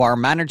Farm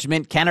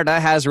Management Canada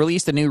has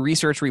released a new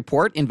research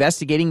report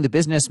investigating the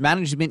business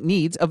management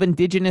needs of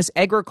Indigenous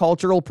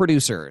agricultural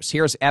producers.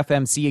 Here's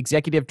FMC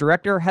Executive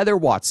Director Heather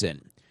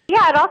Watson.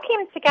 Yeah, it all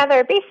came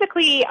together.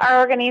 Basically, our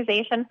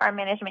organization, Farm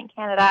Management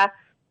Canada,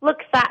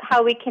 looks at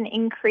how we can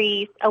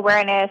increase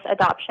awareness,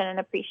 adoption, and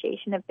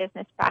appreciation of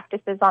business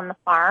practices on the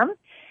farm.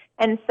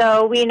 And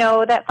so we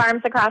know that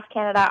farms across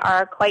Canada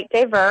are quite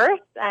diverse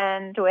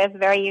and with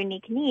very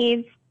unique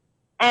needs.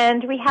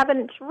 And we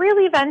haven't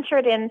really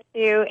ventured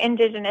into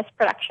Indigenous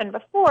production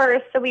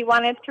before, so we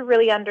wanted to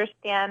really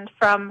understand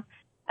from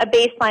a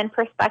baseline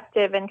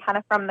perspective and kind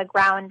of from the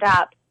ground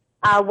up,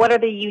 what are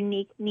the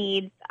unique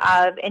needs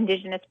of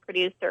Indigenous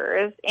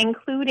producers,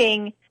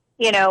 including,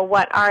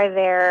 what are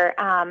their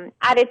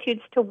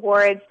attitudes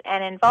towards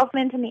and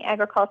involvement in the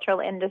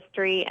agricultural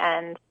industry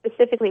and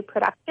specifically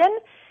production,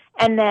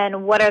 and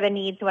then what are the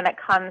needs when it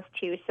comes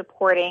to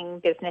supporting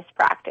business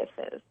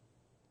practices.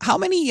 How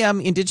many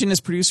Indigenous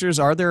producers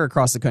are there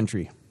across the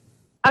country?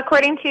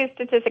 According to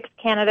Statistics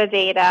Canada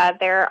data,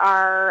 there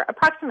are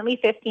approximately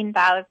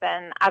 15,000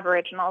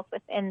 Aboriginals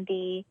within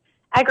the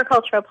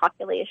agricultural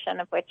population,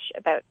 of which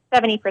about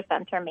 70%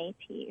 are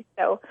Métis.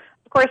 So,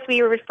 of course,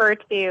 we refer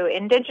to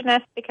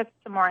Indigenous because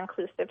it's a more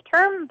inclusive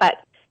term, but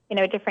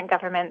different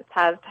governments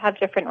have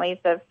different ways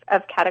of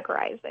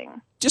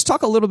categorizing. Just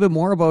talk a little bit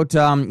more about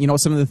some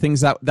of the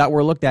things that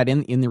were looked at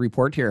in the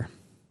report here.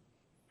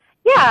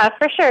 Yeah,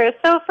 for sure.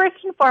 So first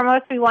and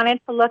foremost, we wanted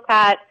to look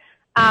at,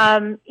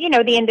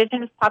 the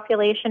Indigenous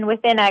population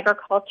within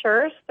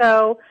agriculture.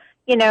 So,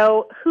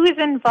 who's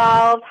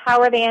involved,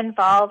 how are they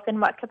involved, in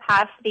what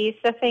capacity?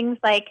 So things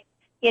like,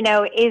 is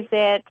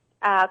it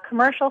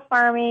commercial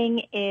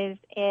farming? Is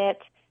it,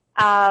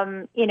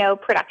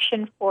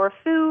 production for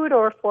food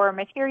or for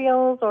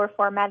materials or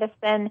for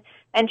medicine?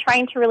 And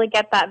trying to really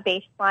get that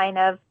baseline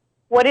of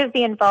what is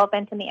the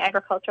involvement in the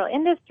agricultural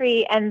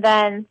industry, and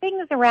then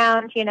things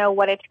around,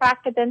 what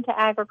attracted them to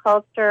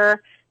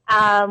agriculture,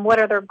 what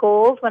are their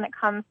goals when it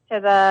comes to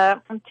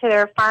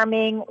their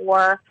farming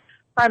or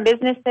farm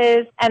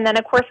businesses, and then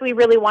of course we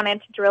really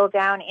wanted to drill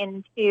down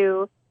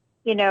into,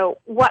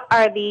 what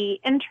are the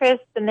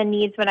interests and the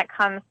needs when it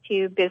comes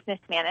to business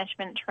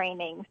management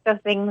training. So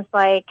things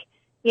like,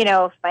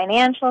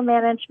 financial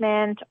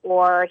management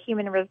or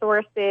human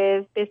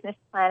resources, business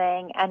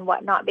planning, and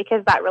whatnot,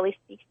 because that really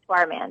speaks to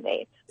our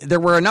mandate. There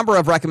were a number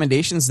of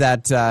recommendations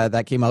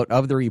that came out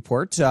of the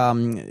report.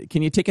 Can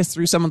you take us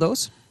through some of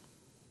those?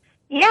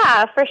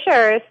 Yeah, for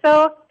sure.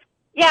 So,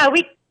 yeah,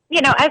 we,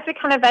 as we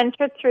kind of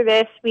ventured through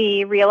this,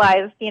 we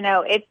realized,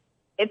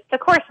 it's of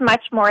course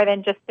much more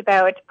than just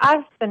about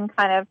us and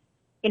kind of,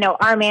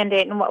 our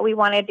mandate and what we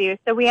want to do.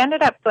 So we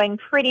ended up going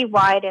pretty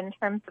wide in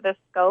terms of the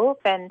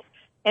scope and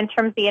in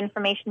terms of the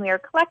information we are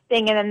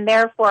collecting, and then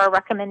therefore our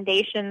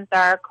recommendations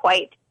are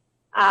quite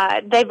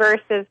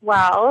diverse as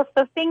well.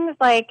 So things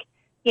like,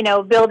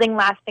 building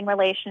lasting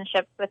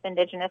relationships with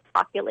Indigenous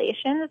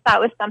populations, that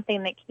was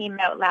something that came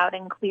out loud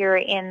and clear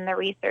in the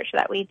research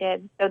that we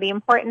did. So the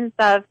importance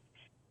of,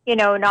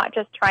 not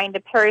just trying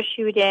to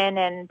parachute in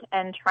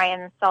and try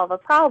and solve a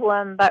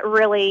problem, but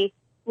really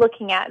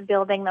looking at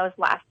building those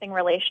lasting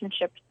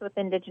relationships with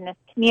Indigenous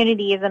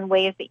communities and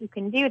ways that you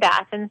can do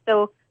that. And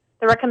so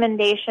the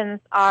recommendations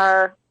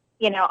are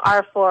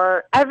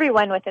for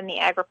everyone within the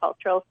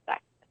agricultural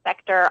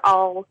sector,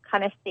 all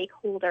kind of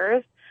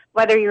stakeholders,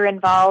 whether you're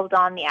involved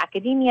on the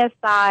academia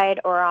side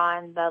or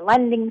on the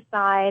lending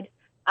side,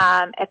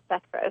 et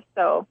cetera.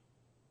 So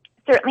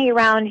certainly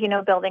around,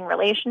 building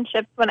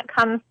relationships when it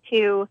comes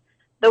to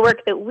the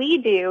work that we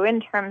do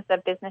in terms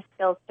of business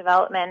skills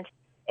development.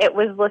 It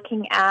was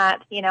looking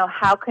at,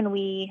 how can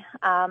we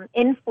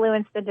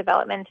influence the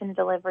development and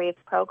delivery of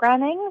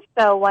programming.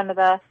 So one of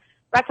the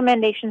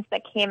recommendations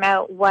that came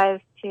out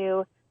was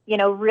to,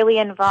 really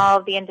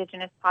involve the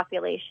Indigenous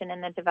population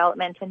in the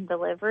development and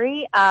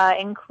delivery,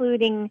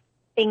 including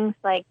things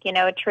like,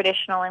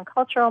 traditional and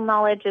cultural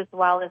knowledge, as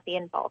well as the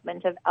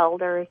involvement of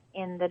elders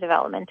in the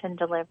development and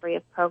delivery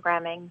of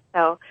programming.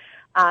 So,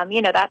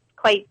 that's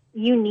quite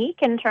unique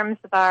in terms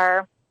of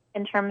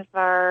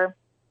our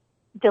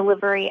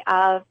delivery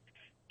of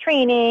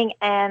training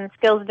and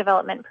skills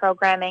development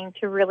programming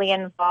to really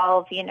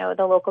involve, the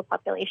local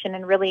population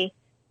and really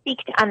seek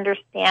to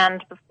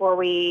understand before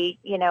we,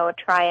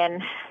 try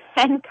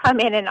and come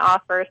in and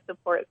offer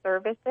support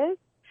services.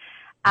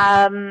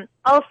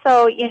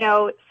 Also,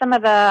 some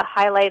of the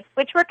highlights,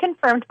 which were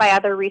confirmed by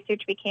other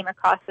research we came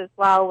across as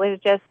well, was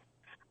just,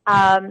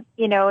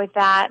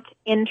 that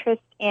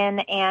interest in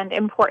and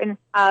importance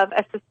of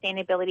a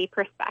sustainability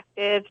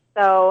perspective.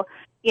 So,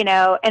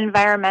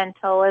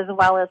 environmental as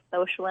well as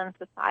social and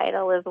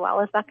societal as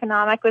well as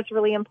economic was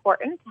really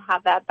important to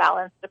have that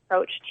balanced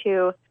approach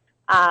to,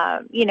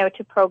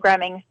 to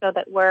programming so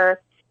that we're,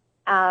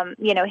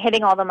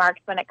 hitting all the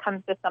marks when it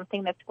comes to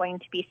something that's going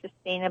to be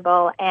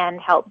sustainable and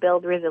help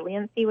build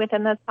resiliency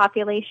within those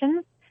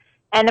populations.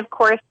 And of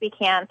course, we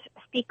can't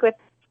speak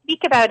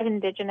about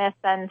Indigenous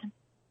and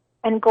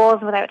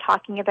goals without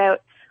talking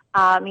about,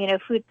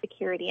 food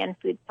security and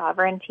food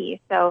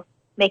sovereignty. So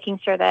making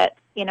sure that,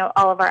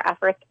 all of our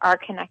efforts are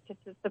connected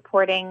to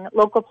supporting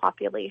local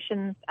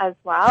populations as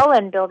well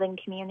and building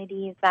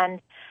communities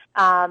and,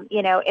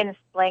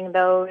 instilling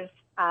those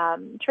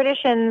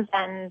traditions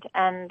and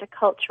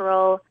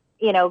cultural,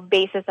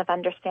 basis of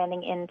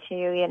understanding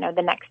into,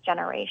 the next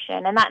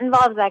generation. And that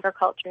involves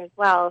agriculture as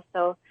well.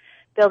 So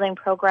building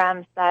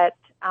programs that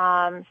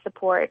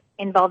support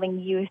involving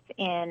youth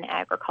in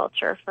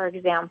agriculture, for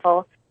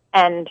example,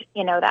 and,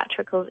 that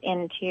trickles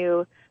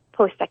into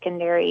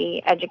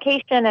post-secondary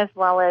education as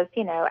well as,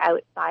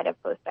 outside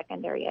of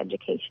post-secondary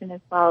education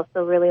as well.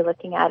 So really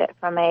looking at it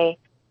from a,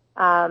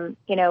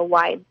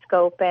 wide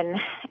scope and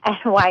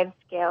wide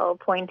scale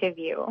point of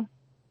view.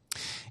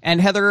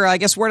 And Heather, I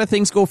guess where do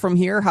things go from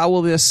here? How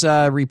will this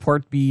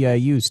report be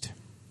used?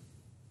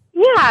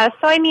 Yeah,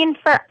 so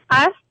for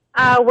us,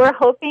 we're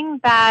hoping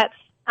that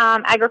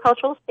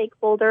agricultural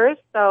stakeholders,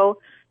 so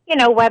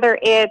whether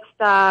it's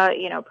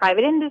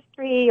private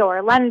industry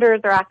or lenders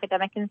or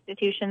academic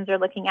institutions, are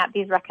looking at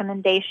these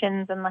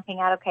recommendations and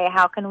looking at, okay,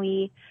 how can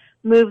we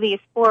move these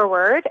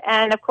forward?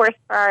 And of course,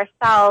 for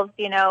ourselves,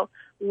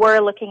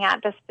 we're looking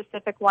at the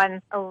specific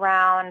ones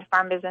around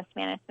farm business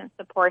management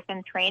support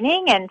and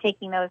training and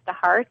taking those to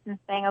heart and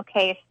saying,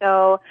 okay,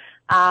 so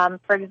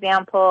for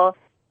example,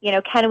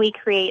 can we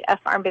create a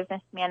farm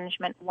business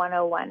management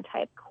 101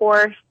 type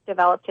course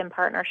developed in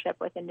partnership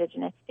with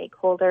Indigenous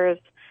stakeholders,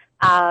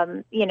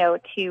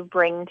 to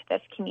bring to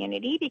this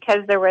community?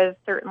 Because there was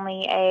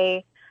certainly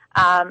a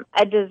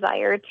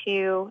desire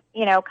to,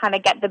 kind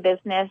of get the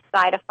business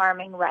side of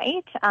farming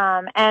right.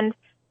 And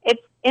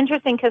it's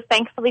interesting because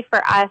thankfully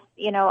for us,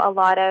 a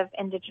lot of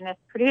Indigenous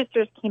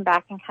producers came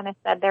back and kind of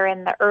said they're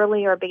in the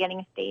early or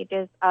beginning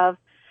stages of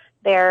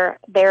their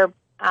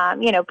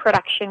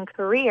production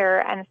career.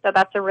 And so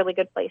that's a really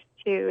good place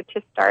to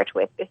start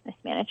with business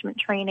management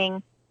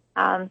training.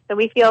 So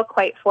we feel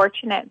quite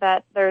fortunate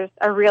that there's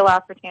a real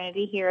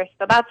opportunity here.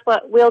 So that's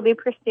what we'll be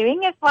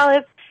pursuing, as well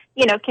as,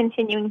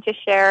 continuing to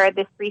share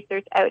this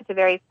research out to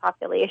various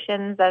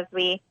populations as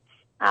we,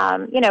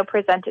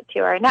 present it to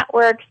our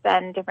networks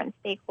and different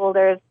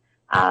stakeholders.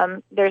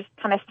 There's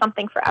kind of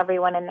something for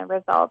everyone in the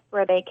results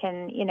where they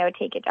can,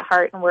 take it to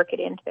heart and work it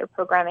into their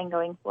programming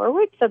going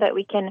forward so that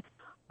we can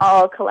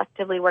all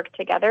collectively work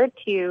together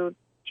to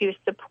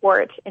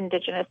support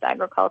Indigenous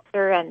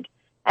agriculture and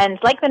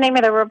like the name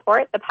of the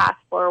report, the path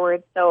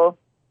forward. So,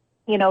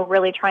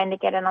 really trying to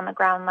get in on the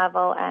ground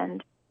level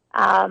and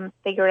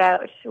figure it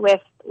out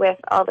with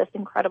all this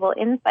incredible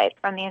insight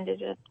from the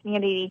Indigenous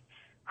community,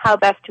 how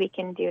best we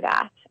can do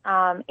that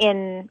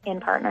in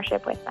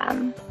partnership with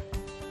them.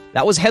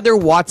 That was Heather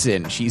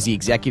Watson. She's the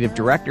Executive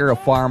Director of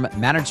Farm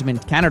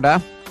Management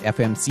Canada.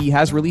 FMC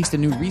has released a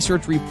new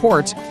research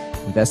report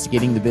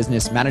investigating the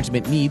business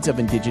management needs of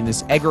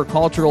Indigenous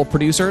agricultural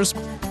producers.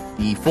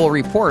 The full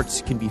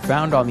report can be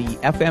found on the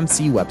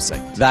FMC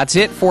website. That's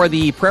it for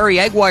the Prairie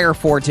Ag Wire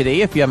for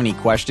today. If you have any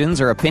questions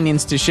or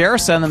opinions to share,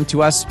 send them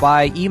to us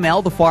by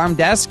email,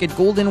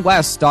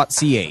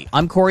 thefarmdesk@goldenwest.ca.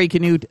 I'm Corey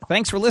Canute.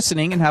 Thanks for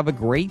listening and have a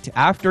great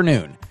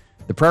afternoon.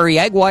 The Prairie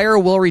Ag Wire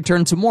will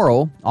return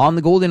tomorrow on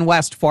the Golden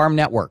West Farm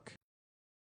Network.